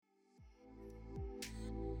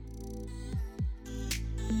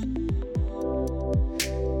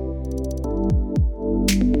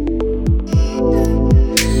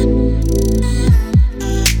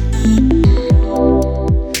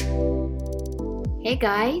Hey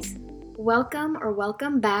guys,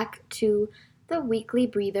 welcome back to the Weekly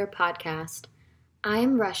Breather podcast.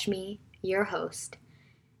 I'm Rashmi, your host,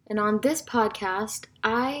 and on this podcast,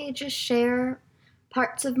 I just share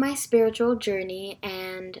parts of my spiritual journey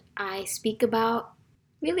and I speak about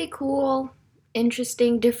really cool,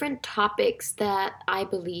 interesting, different topics that I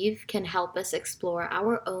believe can help us explore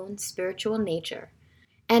our own spiritual nature.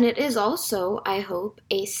 And it is also, I hope,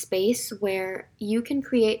 a space where you can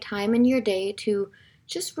create time in your day to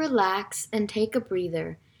just relax and take a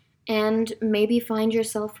breather and maybe find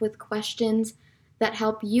yourself with questions that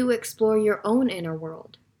help you explore your own inner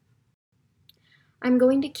world. I'm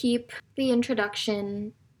going to keep the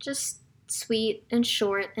introduction just sweet and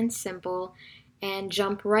short and simple and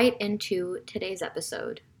jump right into today's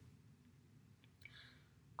episode.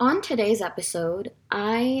 On today's episode,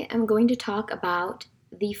 I am going to talk about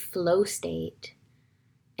the flow state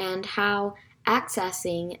and how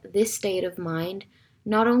accessing this state of mind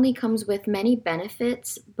not only comes with many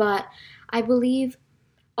benefits, but I believe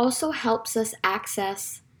also helps us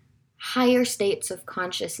access higher states of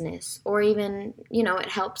consciousness, or even, it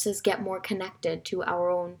helps us get more connected to our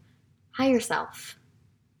own higher self.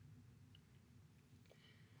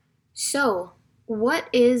 So, what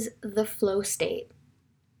is the flow state?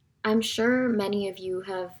 I'm sure many of you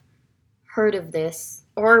have heard of this,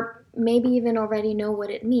 or maybe even already know what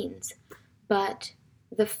it means. But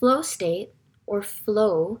the flow state, or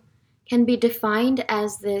flow, can be defined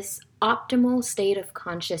as this optimal state of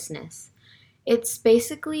consciousness. It's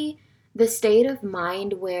basically the state of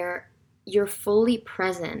mind where you're fully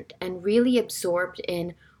present and really absorbed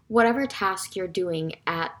in whatever task you're doing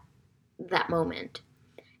at that moment.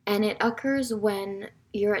 And it occurs when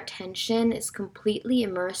your attention is completely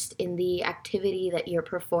immersed in the activity that you're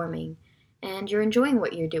performing and you're enjoying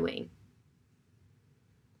what you're doing.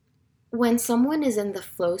 When someone is in the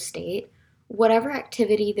flow state, whatever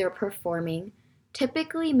activity they're performing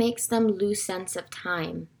typically makes them lose sense of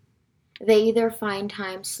time. They either find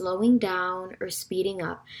time slowing down or speeding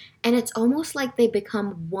up, and it's almost like they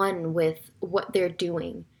become one with what they're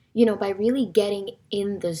doing, by really getting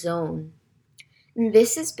in the zone. And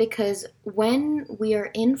this is because when we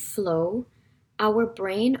are in flow, our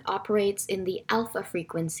brain operates in the alpha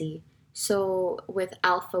frequency, so with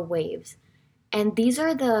alpha waves. And these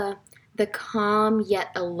are the calm yet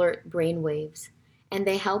alert brain waves. And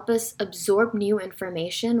they help us absorb new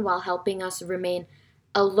information while helping us remain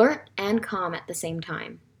alert and calm at the same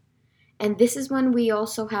time. And this is when we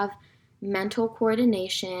also have mental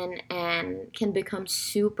coordination and can become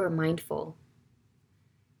super mindful.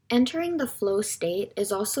 Entering the flow state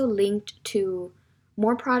is also linked to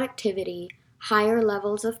more productivity, higher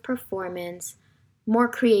levels of performance, more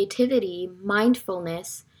creativity,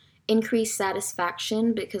 mindfulness, increased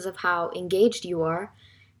satisfaction because of how engaged you are,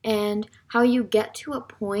 and how you get to a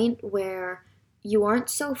point where you aren't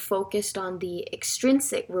so focused on the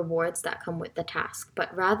extrinsic rewards that come with the task,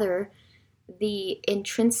 but rather the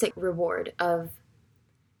intrinsic reward of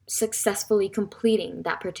successfully completing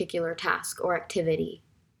that particular task or activity.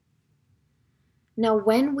 Now,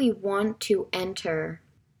 when we want to enter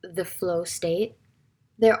the flow state,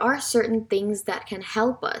 there are certain things that can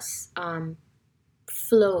help us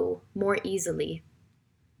flow more easily.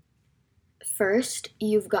 First,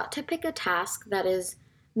 you've got to pick a task that is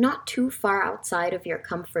not too far outside of your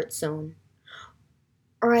comfort zone.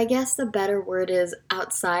 Or I guess the better word is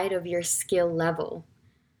outside of your skill level.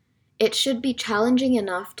 It should be challenging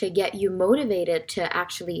enough to get you motivated to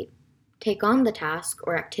actually take on the task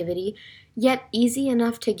or activity, yet easy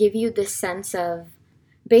enough to give you this sense of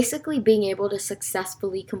basically being able to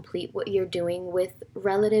successfully complete what you're doing with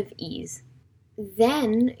relative ease.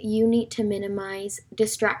 Then you need to minimize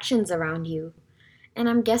distractions around you. And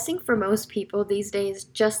I'm guessing for most people these days,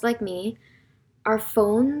 just like me, our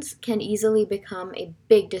phones can easily become a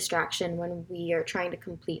big distraction when we are trying to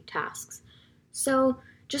complete tasks. So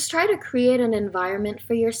just try to create an environment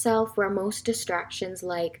for yourself where most distractions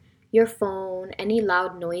like your phone, any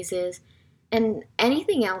loud noises, and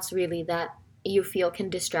anything else really that you feel can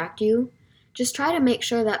distract you, just try to make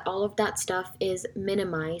sure that all of that stuff is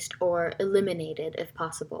minimized or eliminated if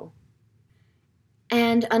possible.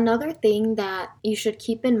 And another thing that you should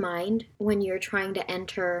keep in mind when you're trying to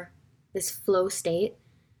enter this flow state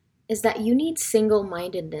is that you need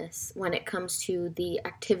single-mindedness when it comes to the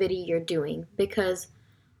activity you're doing, because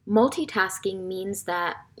multitasking means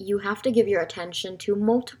that you have to give your attention to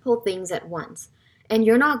multiple things at once, and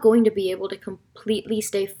you're not going to be able to completely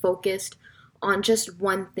stay focused on just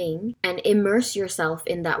one thing and immerse yourself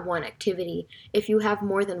in that one activity if you have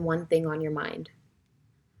more than one thing on your mind.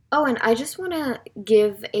 Oh, and I just want to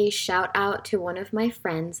give a shout out to one of my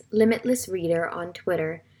friends, Limitless Reader on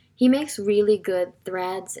Twitter. He makes really good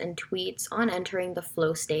threads and tweets on entering the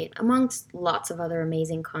flow state, amongst lots of other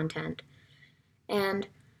amazing content. And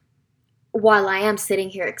while I am sitting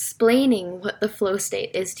here explaining what the flow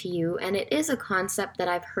state is to you, and it is a concept that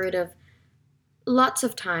I've heard of lots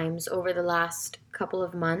of times over the last couple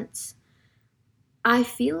of months, I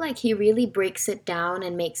feel like he really breaks it down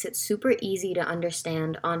and makes it super easy to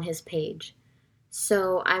understand on his page.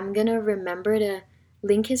 So I'm gonna remember to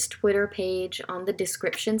link his Twitter page on the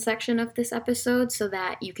description section of this episode so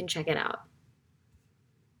that you can check it out.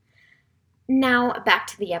 Now, back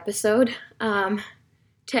to the episode.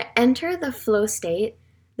 To enter the flow state,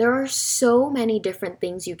 there are so many different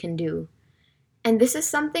things you can do. And this is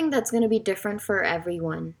something that's going to be different for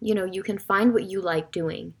everyone. You can find what you like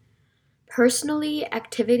doing. Personally,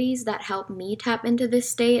 activities that help me tap into this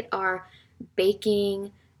state are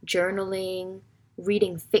baking, journaling,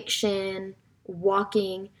 reading fiction,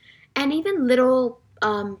 walking, and even little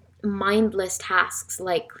mindless tasks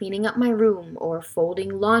like cleaning up my room or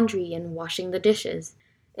folding laundry and washing the dishes.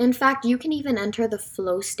 In fact, you can even enter the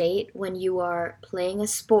flow state when you are playing a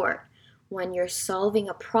sport, when you're solving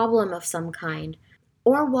a problem of some kind,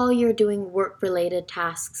 or while you're doing work related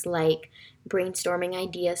tasks like brainstorming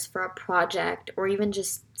ideas for a project or even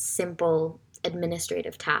just simple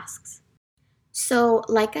administrative tasks. So,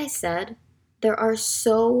 like I said, there are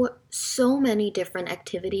so many different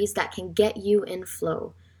activities that can get you in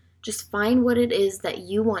flow. Just find what it is that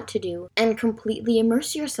you want to do and completely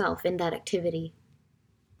immerse yourself in that activity.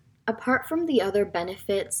 Apart from the other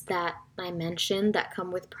benefits that I mentioned that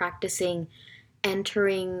come with practicing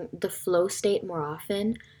entering the flow state more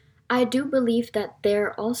often, I do believe that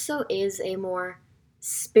there also is a more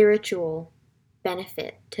spiritual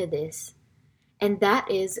benefit to this, and that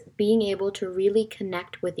is being able to really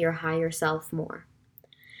connect with your higher self more.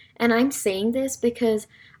 And I'm saying this because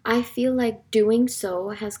I feel like doing so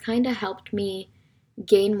has kind of helped me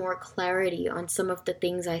gain more clarity on some of the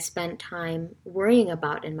things I spent time worrying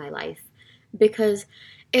about in my life. Because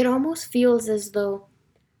it almost feels as though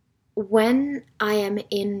when I am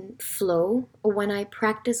in flow, or when I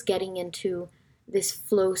practice getting into this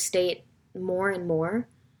flow state more and more,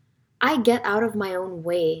 I get out of my own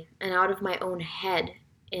way and out of my own head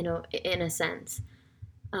in a sense.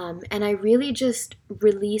 And I really just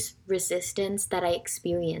release resistance that I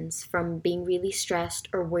experience from being really stressed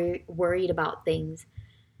or worried about things.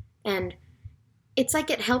 And it's like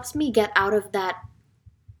it helps me get out of that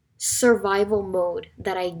survival mode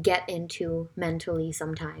that I get into mentally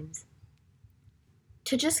sometimes.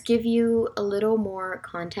 To just give you a little more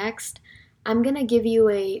context, I'm going to give you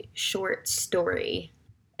a short story,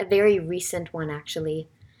 a very recent one actually.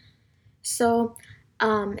 So,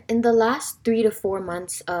 in the last 3 to 4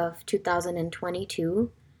 months of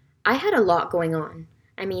 2022, I had a lot going on.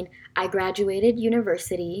 I mean, I graduated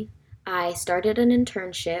university, I started an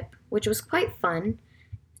internship, which was quite fun,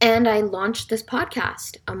 and I launched this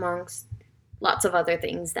podcast, amongst lots of other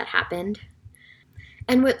things that happened.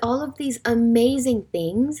 And with all of these amazing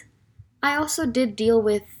things, I also did deal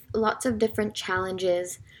with lots of different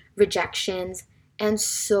challenges, rejections, and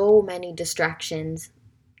so many distractions,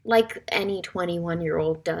 like any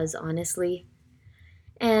 21-year-old does, honestly.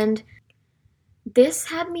 And this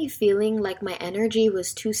had me feeling like my energy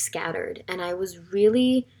was too scattered and I was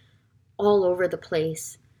really all over the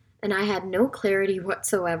place. And I had no clarity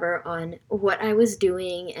whatsoever on what I was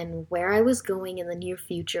doing and where I was going in the near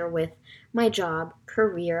future with my job,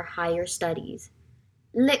 career, higher studies.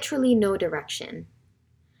 Literally no direction.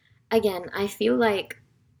 Again, I feel like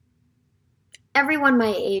everyone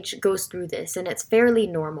my age goes through this and it's fairly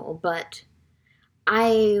normal, but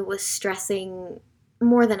I was stressing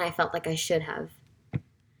more than I felt like I should have.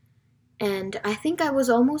 And I think I was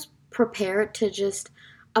almost prepared to just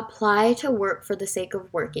apply to work for the sake of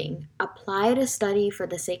working, apply to study for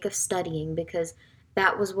the sake of studying because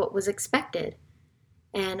that was what was expected.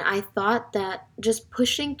 And I thought that just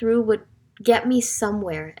pushing through would get me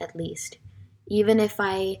somewhere at least, even if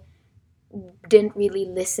I didn't really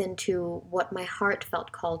listen to what my heart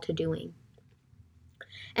felt called to doing.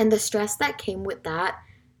 And the stress that came with that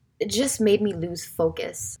just made me lose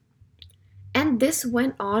focus. And this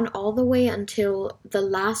went on all the way until the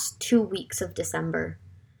last 2 weeks of December.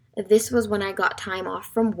 This was when I got time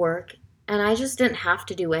off from work, and I just didn't have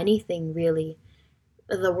to do anything really.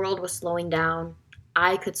 The world was slowing down.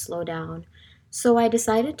 I could slow down. So I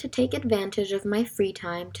decided to take advantage of my free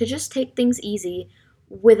time to just take things easy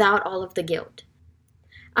without all of the guilt.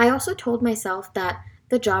 I also told myself that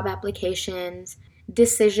the job applications,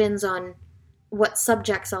 decisions on what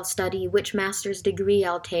subjects I'll study, which master's degree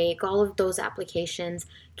I'll take, all of those applications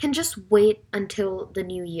can just wait until the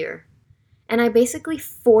new year. And I basically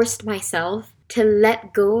forced myself to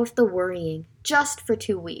let go of the worrying just for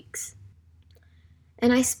 2 weeks.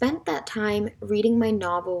 And I spent that time reading my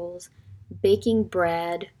novels, baking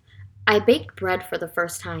bread. I baked bread for the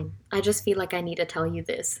first time. I just feel like I need to tell you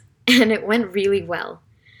this. And it went really well.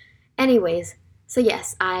 Anyways, so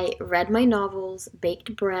yes, I read my novels,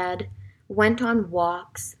 baked bread, went on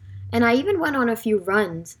walks, and I even went on a few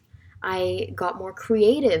runs. I got more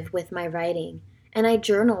creative with my writing, and I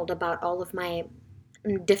journaled about all of my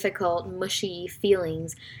difficult, mushy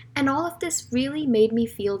feelings, and all of this really made me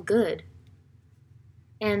feel good.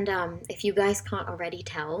 And if you guys can't already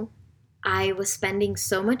tell, I was spending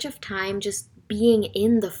so much of time just being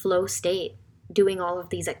in the flow state, doing all of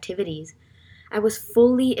these activities. I was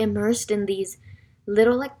fully immersed in these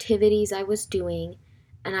little activities I was doing,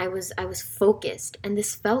 and I was focused, and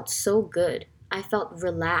this felt so good. I felt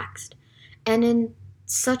relaxed. And in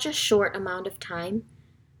such a short amount of time,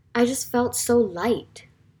 I just felt so light.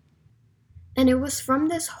 And it was from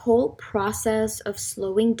this whole process of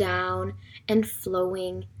slowing down and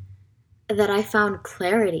flowing that I found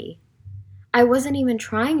clarity. I wasn't even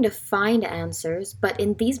trying to find answers, but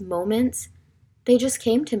in these moments, they just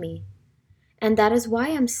came to me. And that is why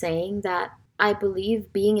I'm saying that I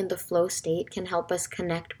believe being in the flow state can help us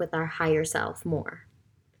connect with our higher self more.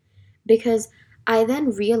 Because I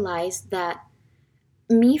then realized that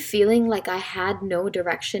me feeling like I had no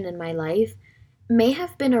direction in my life may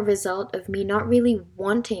have been a result of me not really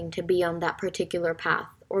wanting to be on that particular path,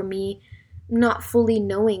 or me not fully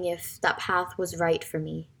knowing if that path was right for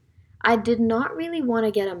me. I did not really want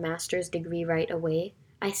to get a master's degree right away.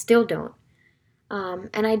 I still don't.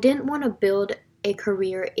 And I didn't want to build a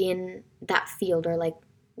career in that field, or like,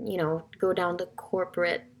 go down the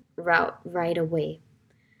corporate route right away.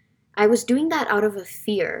 I was doing that out of a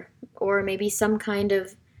fear, or maybe some kind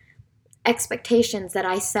of expectations that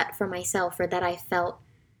I set for myself, or that I felt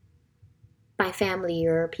my family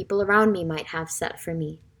or people around me might have set for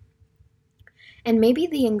me. And maybe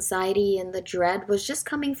the anxiety and the dread was just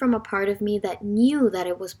coming from a part of me that knew that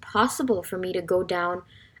it was possible for me to go down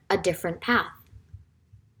a different path.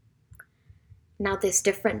 Now, this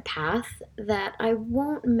different path that I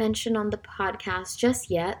won't mention on the podcast just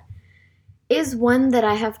yet is one that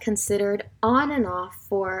I have considered on and off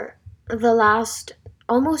for the last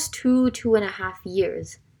almost 2.5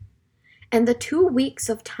 years. And the 2 weeks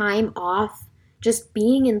of time off, just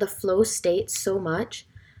being in the flow state so much,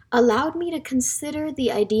 allowed me to consider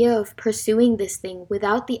the idea of pursuing this thing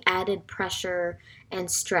without the added pressure and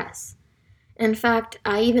stress. In fact,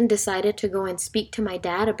 I even decided to go and speak to my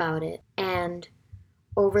dad about it. And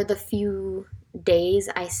over the few days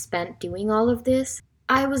I spent doing all of this,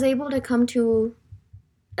 I was able to come to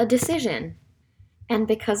a decision. And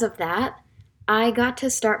because of that, I got to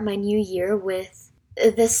start my new year with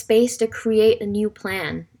the space to create a new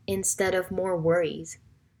plan instead of more worries.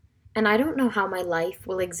 And I don't know how my life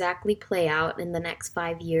will exactly play out in the next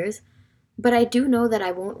 5 years, but I do know that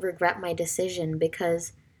I won't regret my decision,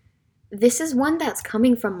 because this is one that's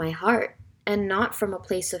coming from my heart and not from a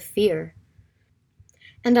place of fear.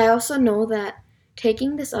 And I also know that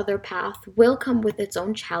taking this other path will come with its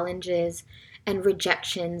own challenges and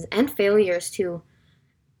rejections and failures too.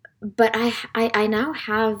 But I now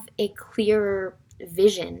have a clearer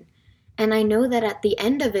vision. And I know that at the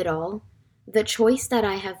end of it all, the choice that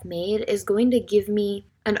I have made is going to give me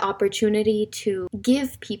an opportunity to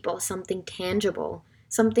give people something tangible,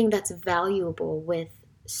 something that's valuable with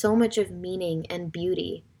so much of meaning and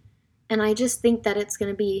beauty. And I just think that it's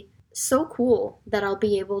going to be so cool that I'll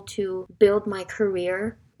be able to build my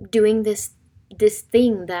career doing this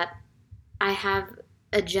thing that I have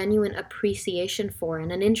a genuine appreciation for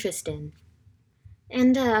and an interest in.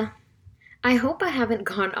 And I hope I haven't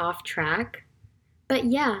gone off track. But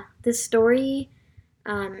yeah, this story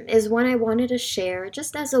is one I wanted to share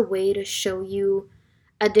just as a way to show you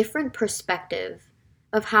a different perspective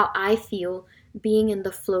of how I feel being in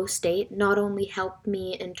the flow state not only helped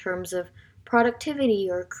me in terms of productivity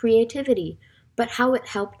or creativity, but how it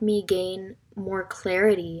helped me gain more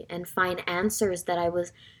clarity and find answers that I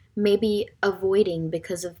was maybe avoiding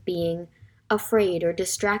because of being afraid or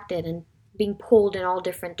distracted and being pulled in all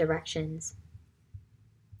different directions.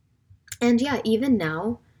 And yeah, even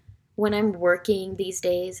now, when I'm working these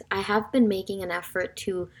days, I have been making an effort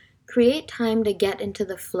to create time to get into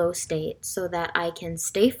the flow state so that I can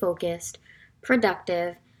stay focused,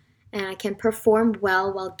 productive, and I can perform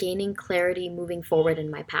well while gaining clarity moving forward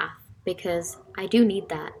in my path, because I do need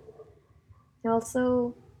that. I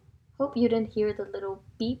also Hope you didn't hear the little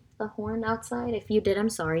beep, the horn outside. If you did, I'm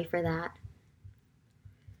sorry for that.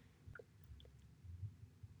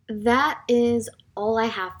 That is all I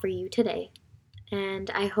have for you today. And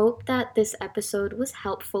I hope that this episode was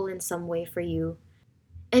helpful in some way for you.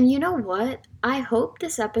 And you know what? I hope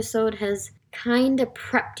this episode has kind of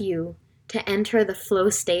prepped you to enter the flow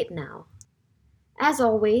state now. As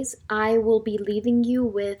always, I will be leaving you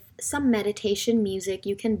with some meditation music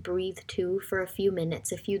you can breathe to for a few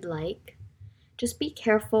minutes if you'd like. Just be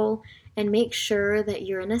careful and make sure that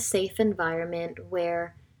you're in a safe environment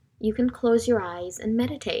where you can close your eyes and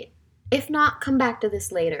meditate. If not, come back to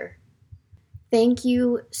this later. Thank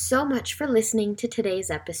you so much for listening to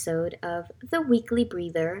today's episode of The Weekly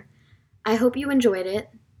Breather. I hope you enjoyed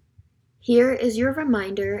it. Here is your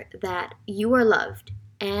reminder that you are loved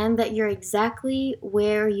and that you're exactly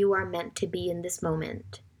where you are meant to be in this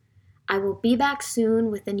moment. I will be back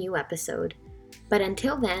soon with a new episode. But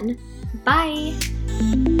until then,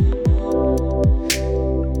 bye!